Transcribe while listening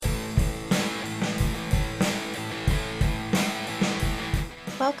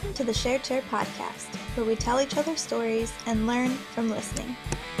Welcome to the Shared Chair podcast, where we tell each other stories and learn from listening.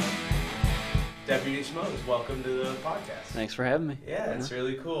 Deputy Smoes, welcome to the podcast. Thanks for having me. Yeah, it's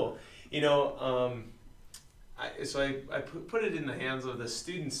really cool. You know, I put it in the hands of the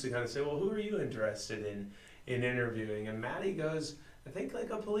students to kind of say, well, who are you interested in interviewing? And Maddie goes, I think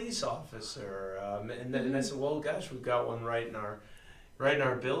like a police officer. And I said, well, gosh, we've got one right in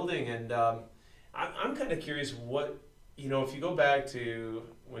our building. And I'm kind of curious what, you know, if you go back to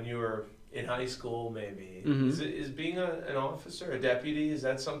when you were in high school, maybe, is being an officer, a deputy, is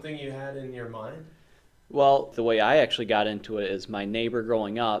that something you had in your mind? Well, the way I actually got into it is my neighbor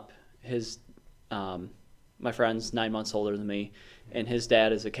growing up, my friend's 9 months older than me, and his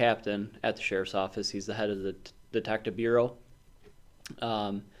dad is a captain at the sheriff's office. He's the head of the detective bureau.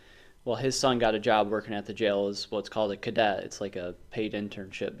 Well, his son got a job working at the jail as what's called a cadet. It's like a paid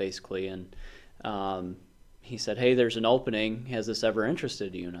internship, basically, and he said, hey, there's an opening. Has this ever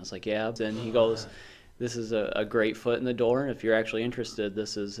interested you? And I was like, yeah. And he goes, this is a great foot in the door, and if you're actually interested,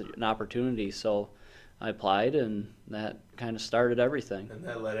 this is an opportunity. So I applied, and that kind of started everything. And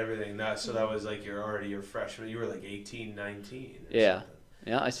that led everything. So that was like your freshman. You were like 18, 19. Yeah. Something.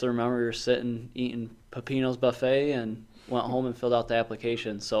 Yeah, I still remember we were sitting eating Pepino's buffet and went home and filled out the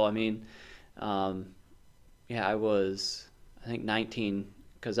application. So, I mean, I was, I think, 19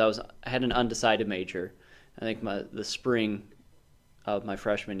 because I had an undecided major. I think the spring of my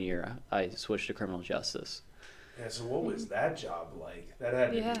freshman year, I switched to criminal justice. Yeah, so what was that job like? That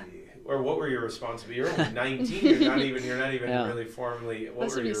had to be, or what were your responsibilities? You're only 19. You're not even really formally. That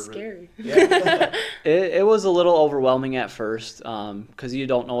would be scary. Yeah. It was a little overwhelming at first because you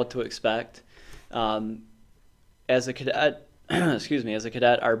don't know what to expect. As a cadet,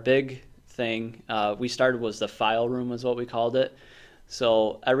 our big thing we started was the file room, is what we called it.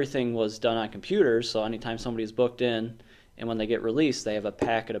 So everything was done on computers. So anytime somebody's booked in, and when they get released, they have a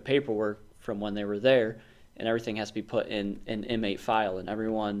packet of paperwork from when they were there. And everything has to be put in an inmate file. And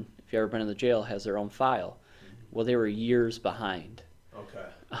everyone, if you've ever been in the jail, has their own file. Well, they were years behind. Okay.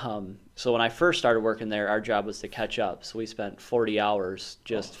 So when I first started working there, our job was to catch up. So we spent 40 hours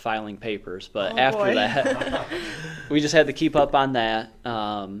just filing papers. But after that, we just had to keep up on that.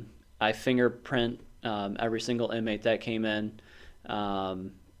 I fingerprint every single inmate that came in,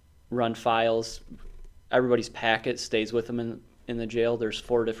 run files. Everybody's packet stays with them in the jail. There's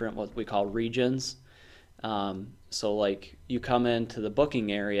 4 different what we call regions. So like you come into the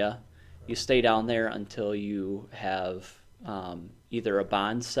booking area, you stay down there until you have either a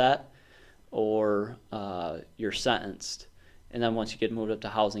bond set or you're sentenced. And then once you get moved up to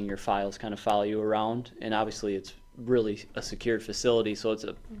housing, your files kind of follow you around. And obviously it's really a secured facility, so it's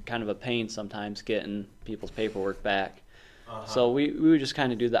a kind of a pain sometimes getting people's paperwork back. So we would just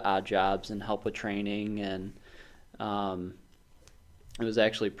kind of do the odd jobs and help with training, and it was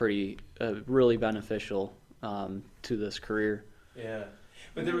actually really beneficial to this career. Yeah,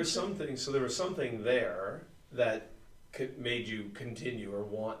 but there was something there that made you continue or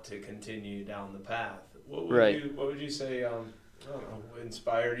want to continue down the path. What would you say? I don't know,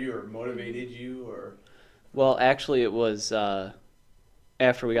 inspired you or motivated you or? Well, actually, it was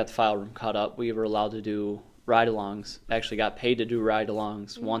after we got the file room caught up, we were allowed to do ride-alongs. Actually, got paid to do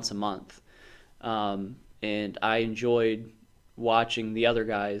ride-alongs once a month, and I enjoyed watching the other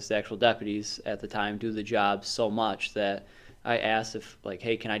guys, the actual deputies at the time, do the job so much that I asked if, like,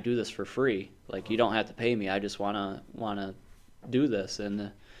 hey, can I do this for free? Like, you don't have to pay me. I just wanna do this.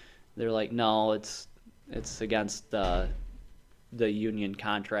 And they're like, no, it's against the union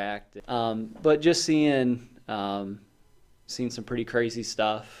contract. But just seeing some pretty crazy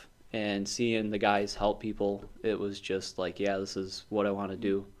stuff and seeing the guys help people, it was just like, yeah, this is what I want to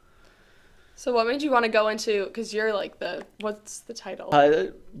do. So what made you want to go into, because you're like what's the title?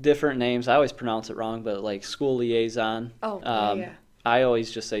 Different names. I always pronounce it wrong, but like school liaison. Oh, yeah. I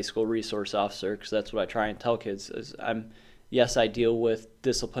always just say school resource officer because that's what I try and tell kids. Is I deal with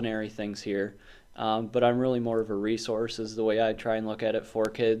disciplinary things here, but I'm really more of a resource is the way I try and look at it for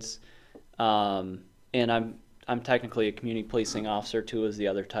kids. And I'm technically a community policing officer too, is the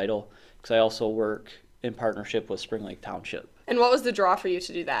other title, because I also work in partnership with Spring Lake Township. And what was the draw for you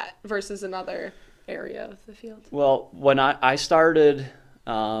to do that versus another area of the field? Well, when I started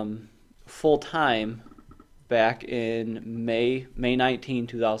full-time back in May 19,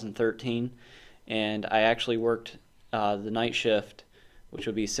 2013, and I actually worked the night shift, which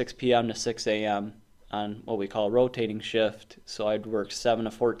would be 6 p.m. to 6 a.m. on what we call a rotating shift. So I'd work 7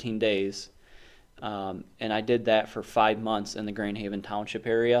 to 14 days. And I did that for 5 months in the Grand Haven Township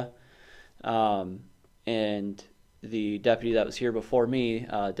area. And the deputy that was here before me,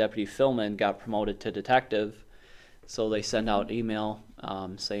 Deputy Philman, got promoted to detective. So they send out email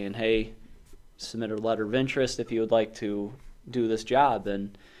saying, hey, submit a letter of interest if you would like to do this job.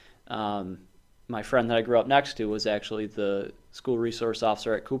 And my friend that I grew up next to was actually the school resource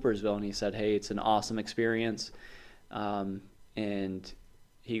officer at Coopersville, and he said, hey, it's an awesome experience. And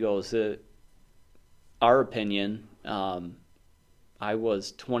he goes, our opinion, I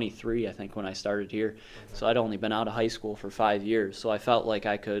was 23, I think, when I started here. So I'd only been out of high school for 5 years. So I felt like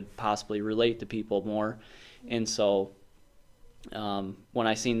I could possibly relate to people more. And so when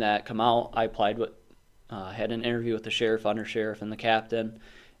I seen that come out, I applied had an interview with the sheriff, undersheriff, and the captain,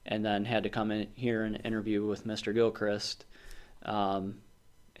 and then had to come in here and interview with Mr. Gilchrist.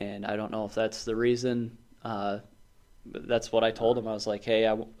 And I don't know if that's the reason. But that's what I told him. I was like, hey,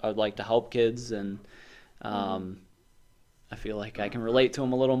 I would like to help kids, and I feel like I can relate to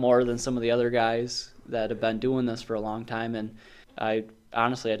them a little more than some of the other guys that have been doing this for a long time. And I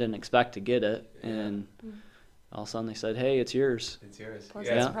didn't expect to get it. And all of a sudden they said, hey, it's yours. It's yours.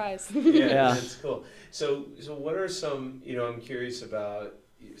 Pleasant surprise. Yeah, that's cool. So what are some, I'm curious about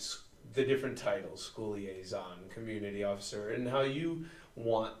the different titles, school liaison, community officer, and how you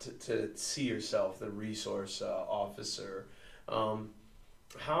want to see yourself, the resource officer. How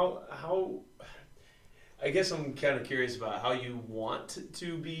I guess I'm kind of curious about how you want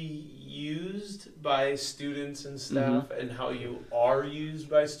to be used by students and staff, and how you are used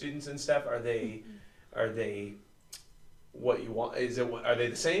by students and staff. Are they what you want? Are they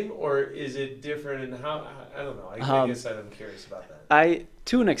the same, or is it different? And how? I don't know. I guess I'm curious about that.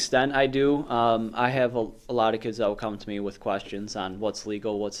 To an extent, I do. I have a lot of kids that will come to me with questions on what's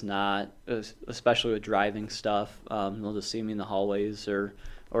legal, what's not, especially with driving stuff. They'll just see me in the hallways or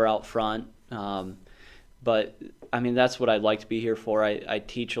out front. But I mean, that's what I'd like to be here for. I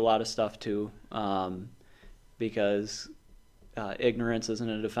teach a lot of stuff too, because ignorance isn't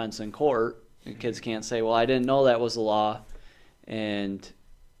a defense in court. Kids can't say, well, I didn't know that was the law. And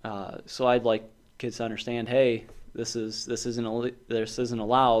so I'd like kids to understand, hey, this isn't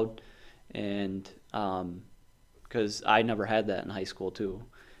allowed. And because I never had that in high school too.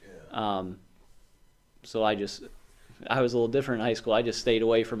 Yeah. So I was a little different in high school. I just stayed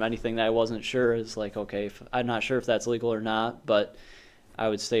away from anything that I wasn't sure. It's like, okay, I'm not sure if that's legal or not, but I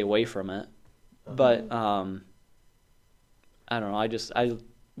would stay away from it. But I don't know. I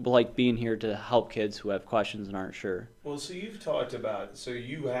like being here to help kids who have questions and aren't sure. Well, so you've talked about, so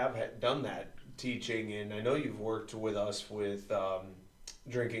you have done that teaching, and I know you've worked with us with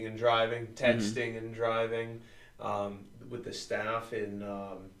drinking and driving, texting and driving, with the staff in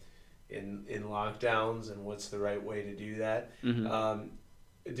lockdowns and what's the right way to do that. Do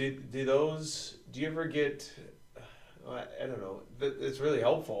you ever get, I don't know, it's really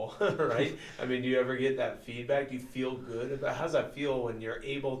helpful, right? I mean, do you ever get that feedback? Do you feel good about, how's that feel when you're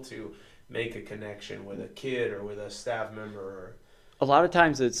able to make a connection with a kid or with a staff member? A lot of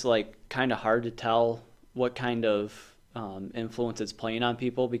times it's like kind of hard to tell what kind of influence it's playing on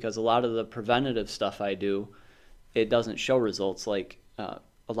people, because a lot of the preventative stuff I do, it doesn't show results. Like a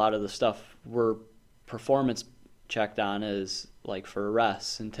lot of the stuff we're performance checked on is like for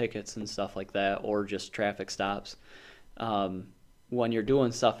arrests and tickets and stuff like that, or just traffic stops. When you're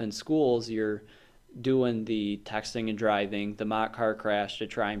doing stuff in schools, you're doing the texting and driving, the mock car crash to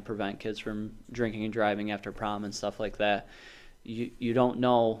try and prevent kids from drinking and driving after prom and stuff like that. You don't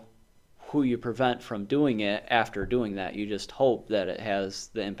know who you prevent from doing it after doing that. You just hope that it has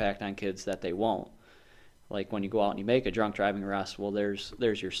the impact on kids that they won't. Like when you go out and you make a drunk driving arrest, well, there's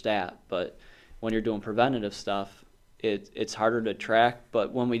your stat. But when you're doing preventative stuff, it's harder to track.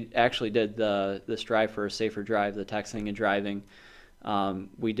 But when we actually did the Strive for a Safer Drive, the texting and driving,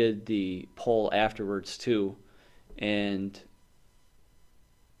 we did the poll afterwards too, and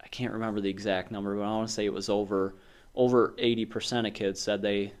I can't remember the exact number, but I want to say it was over 80% of kids said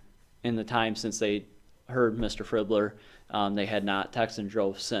they, in the time since they heard Mr. Fribler, they had not texted and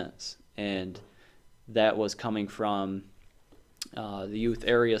drove since. And that was coming from the youth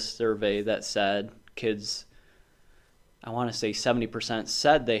area survey that said kids, I want to say 70%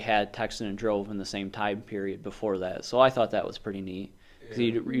 said they had texted and drove in the same time period before that. So I thought that was pretty neat, because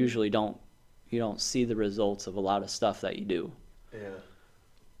you usually don't see the results of a lot of stuff that you do. Yeah.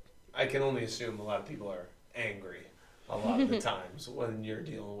 I can only assume a lot of people are angry a lot of the times when you're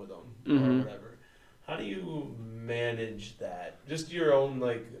dealing with them or whatever. How do you manage that? Just your own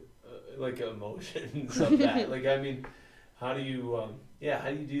like emotions of that. Like, I mean, how do you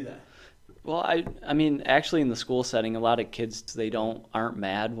do that? Well, I mean, actually in the school setting, a lot of kids, aren't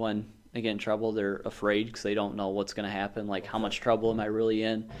mad when they get in trouble. They're afraid because they don't know what's going to happen. Like, how much trouble am I really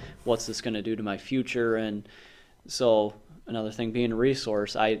in? What's this going to do to my future? And so another thing, being a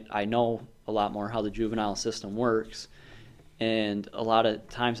resource, I know a lot more how the juvenile system works. And a lot of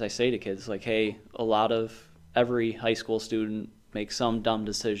times I say to kids, like, hey, every high school student makes some dumb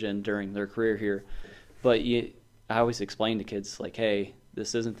decision during their career here. But I always explain to kids, like, hey,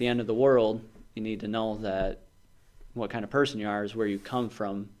 this isn't the end of the world. You need to know that what kind of person you are is where you come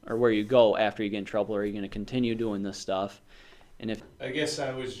from or where you go after you get in trouble. Are you going to continue doing this stuff? And I guess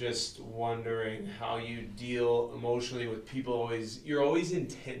I was just wondering how you deal emotionally with people. You're always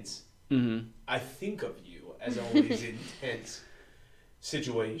intense. Mm-hmm. I think of you as always intense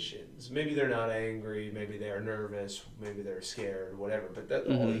situations. Maybe they're not angry, maybe they're nervous, maybe they're scared, whatever. But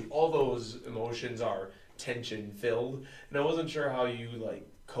all those emotions are tension filled, and I wasn't sure how you like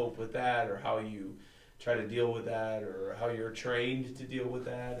cope with that, or how you try to deal with that, or how you're trained to deal with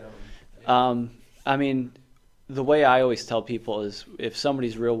that. I mean, the way I always tell people is if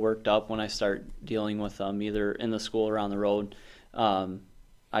somebody's real worked up when I start dealing with them, either in the school or on the road,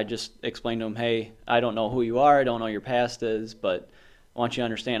 I just explain to them, hey, I don't know who you are, I don't know your past is, but I want you to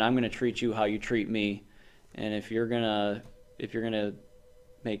understand I'm going to treat you how you treat me. And if you're gonna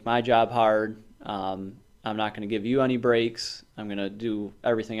make my job hard, I'm not going to give you any breaks. I'm going to do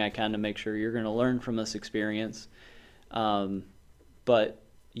everything I can to make sure you're going to learn from this experience. But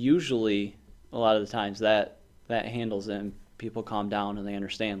usually, a lot of the times that handles it, and people calm down and they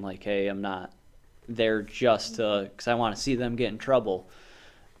understand, like, hey, I'm not there just because I want to see them get in trouble.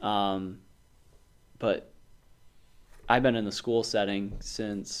 But I've been in the school setting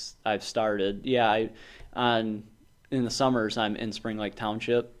since I've started. Yeah, in the summers I'm in Spring Lake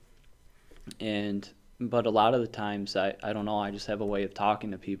Township, but a lot of the times I don't know, I just have a way of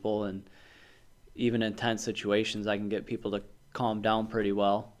talking to people, and even in tense situations I can get people to calm down pretty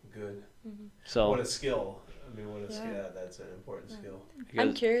well. Good. Mm-hmm. So what a skill. I mean, that's an important skill.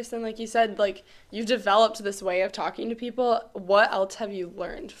 I'm curious, and like you said, like you've developed this way of talking to people. What else have you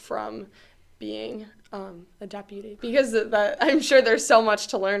learned from being a deputy? Because I'm sure there's so much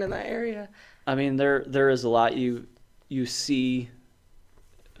to learn in that area. I mean, there is a lot you see.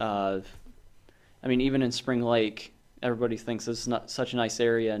 I mean, even in Spring Lake, everybody thinks it's not such a nice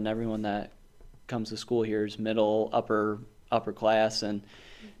area, and everyone that comes to school here is middle, upper class, and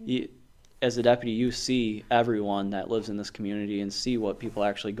as a deputy, you see everyone that lives in this community and see what people are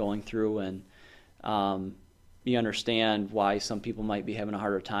actually going through, and you understand why some people might be having a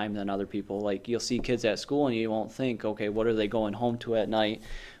harder time than other people. Like, you'll see kids at school and you won't think, okay, what are they going home to at night?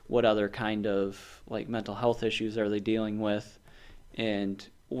 What other kind of like mental health issues are they dealing with? And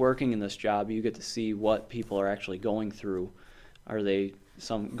working in this job, you get to see what people are actually going through. Are they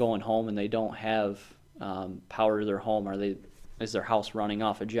some going home and they don't have power to their home? Is their house running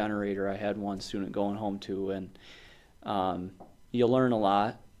off a generator? I had one student going home to, and you learn a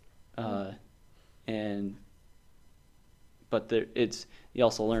lot, but you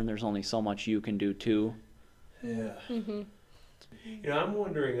also learn there's only so much you can do too. Yeah. Mm-hmm. You know, I'm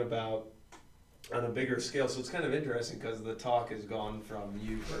wondering about on a bigger scale. So it's kind of interesting because the talk has gone from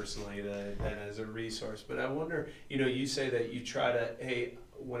you personally and as a resource. But I wonder, you say that you try to, hey,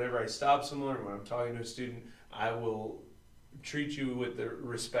 whenever I stop someone or when I'm talking to a student, I will treat you with the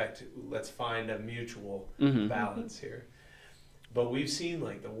respect. Let's find a mutual balance here. But we've seen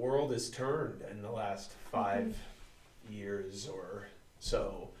like the world has turned in the last 5 years or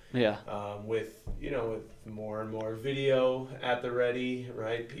so. Yeah. With more and more video at the ready,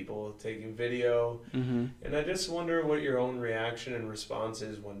 right? People taking video. Mm-hmm. And I just wonder what your own reaction and response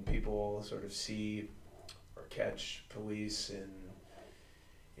is when people sort of see or catch police in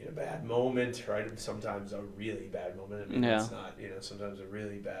a bad moment, right? Sometimes a really bad moment. I mean, it's not, sometimes a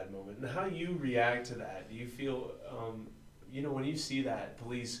really bad moment. And how you react to that? Do you feel, when you see that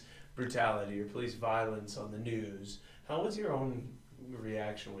police brutality or police violence on the news, how was your own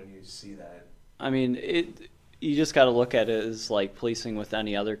reaction when you see that? I mean, you just got to look at it as like policing with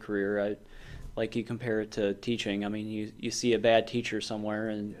any other career. Like you compare it to teaching. I mean, you see a bad teacher somewhere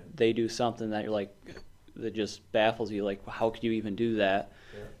and they do something that you're like, that just baffles you. Like, how could you even do that?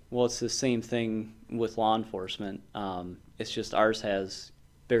 Yeah. Well, it's the same thing with law enforcement. It's just ours has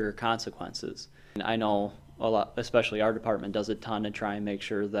bigger consequences. And I know a lot, especially our department, does a ton to try and make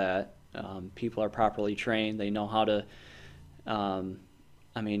sure that people are properly trained. They know how to.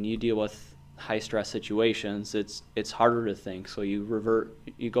 You deal with high stress situations. It's harder to think. So you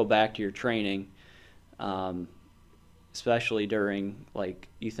go back to your training, especially during like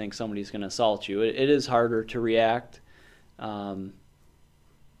you think somebody's going to assault you. It is harder to react.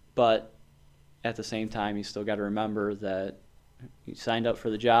 But at the same time, you still got to remember that you signed up for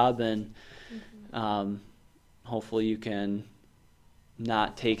the job, and hopefully you can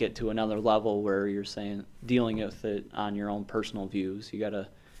not take it to another level where you're dealing with it on your own personal views. You got to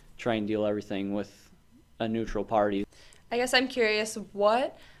try and deal everything with a neutral party. I guess I'm curious,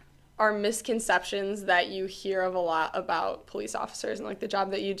 what are misconceptions that you hear of a lot about police officers and like the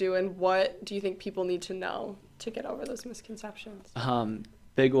job that you do, and what do you think people need to know to get over those misconceptions?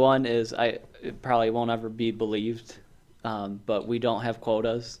 Big one is it probably won't ever be believed, but we don't have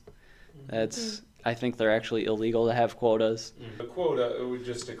quotas. I think they're actually illegal to have quotas. A quota,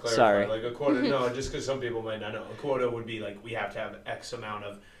 just to clarify, Sorry. like a quota, no, just because some people might not know, a quota would be like we have to have X amount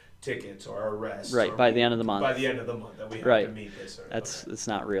of tickets or arrests. Right, by the end of the month. By the end of the month that we have Right. to meet this. It's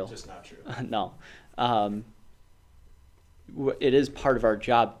not real. Just not true. No. It is part of our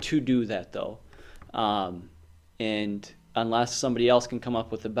job to do that, though. And unless somebody else can come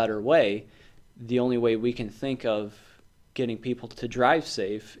up with a better way, the only way we can think of getting people to drive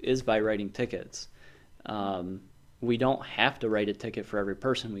safe is by writing tickets. We don't have to write a ticket for every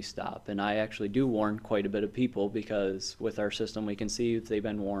person we stop, and I actually do warn quite a bit of people because with our system we can see if they've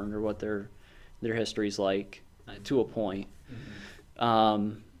been warned or what their history's like to a point.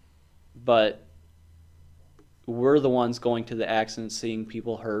 But we're the ones going to the accidents, seeing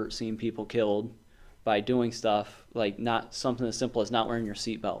people hurt, seeing people killed by doing stuff like not something as simple as not wearing your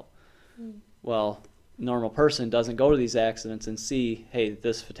seatbelt. Well, normal person doesn't go to these accidents and see, hey,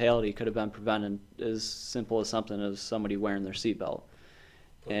 this fatality could have been prevented as simple as something as somebody wearing their seatbelt.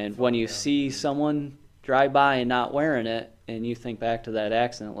 And when you see someone drive by and not wearing it, and you think back to that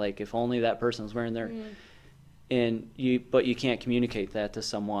accident, like if only that person was wearing their, but you can't communicate that to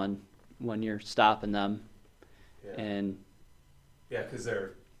someone when you're stopping them, and because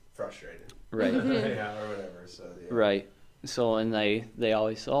they're frustrated, right, yeah, or whatever. So right. So and they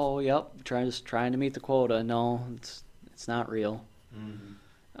always, oh yep, trying to meet the quota. No, it's not real.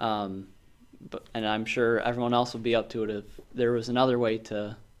 But and I'm sure everyone else would be up to it if there was another way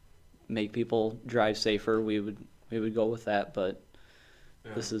to make people drive safer. We would go with that. But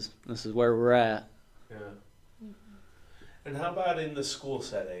this is where we're at. Yeah. And how about in the school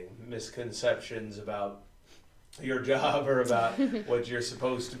setting? Misconceptions about your job or about what you're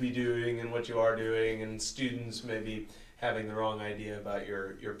supposed to be doing and what you are doing, and students maybe having the wrong idea about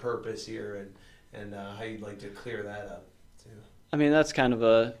your purpose here and how you'd like to clear that up too. I mean, that's kind of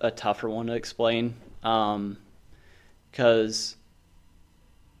a tougher one to explain, because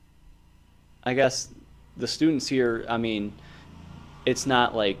I guess the students here, I mean, it's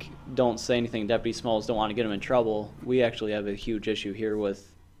not like don't say anything, Deputy Smoes, don't want to get them in trouble. We actually have a huge issue here with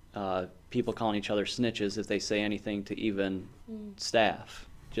people calling each other snitches if they say anything to even staff,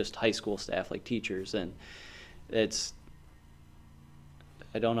 just high school staff like teachers, and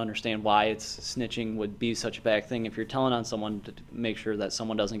I don't understand why snitching would be such a bad thing. If you're telling on someone to make sure that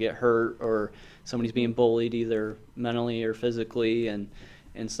someone doesn't get hurt or somebody's being bullied either mentally or physically and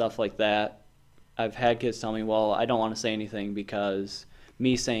stuff like that. I've had kids tell me, well, I don't want to say anything because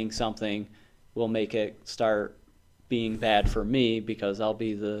me saying something will make it start being bad for me because I'll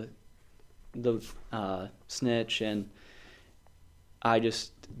be the snitch, and I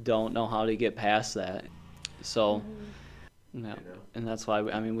just don't know how to get past that. So no, and that's why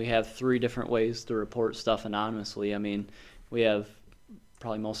we have 3 different ways to report stuff anonymously. I mean, we have,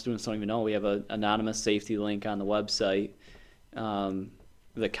 probably most students don't even know, we have an anonymous safety link on the website.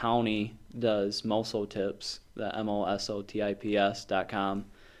 The county does MOSOTIPS, the MOSOTIPS.com,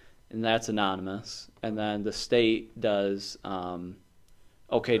 and that's anonymous. And then the state does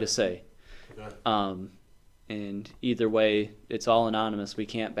OK to Say. And either way, it's all anonymous. We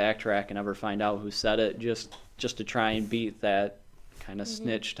can't backtrack and ever find out who said it, just to try and beat that kind of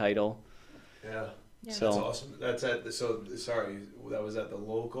snitch title. Yeah. So that's awesome. That's that was at the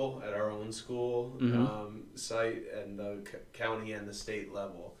local, at our own school site, and the county and the state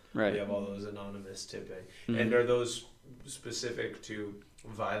level. Right. We have all those anonymous tipping. And are those specific to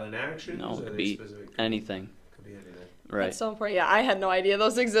violent actions? No, Or could be anything. Could be anything. Right. That's so important. Yeah, I had no idea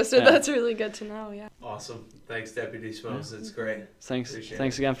those existed. Yeah. That's really good to know. Yeah. Awesome. Thanks, Deputy Smoes. That's great. Thanks Appreciate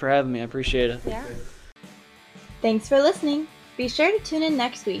again for having me. I appreciate it. Yeah. Thanks for listening. Be sure to tune in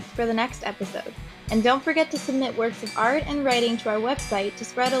next week for the next episode. And don't forget to submit works of art and writing to our website to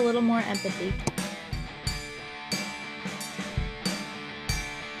spread a little more empathy.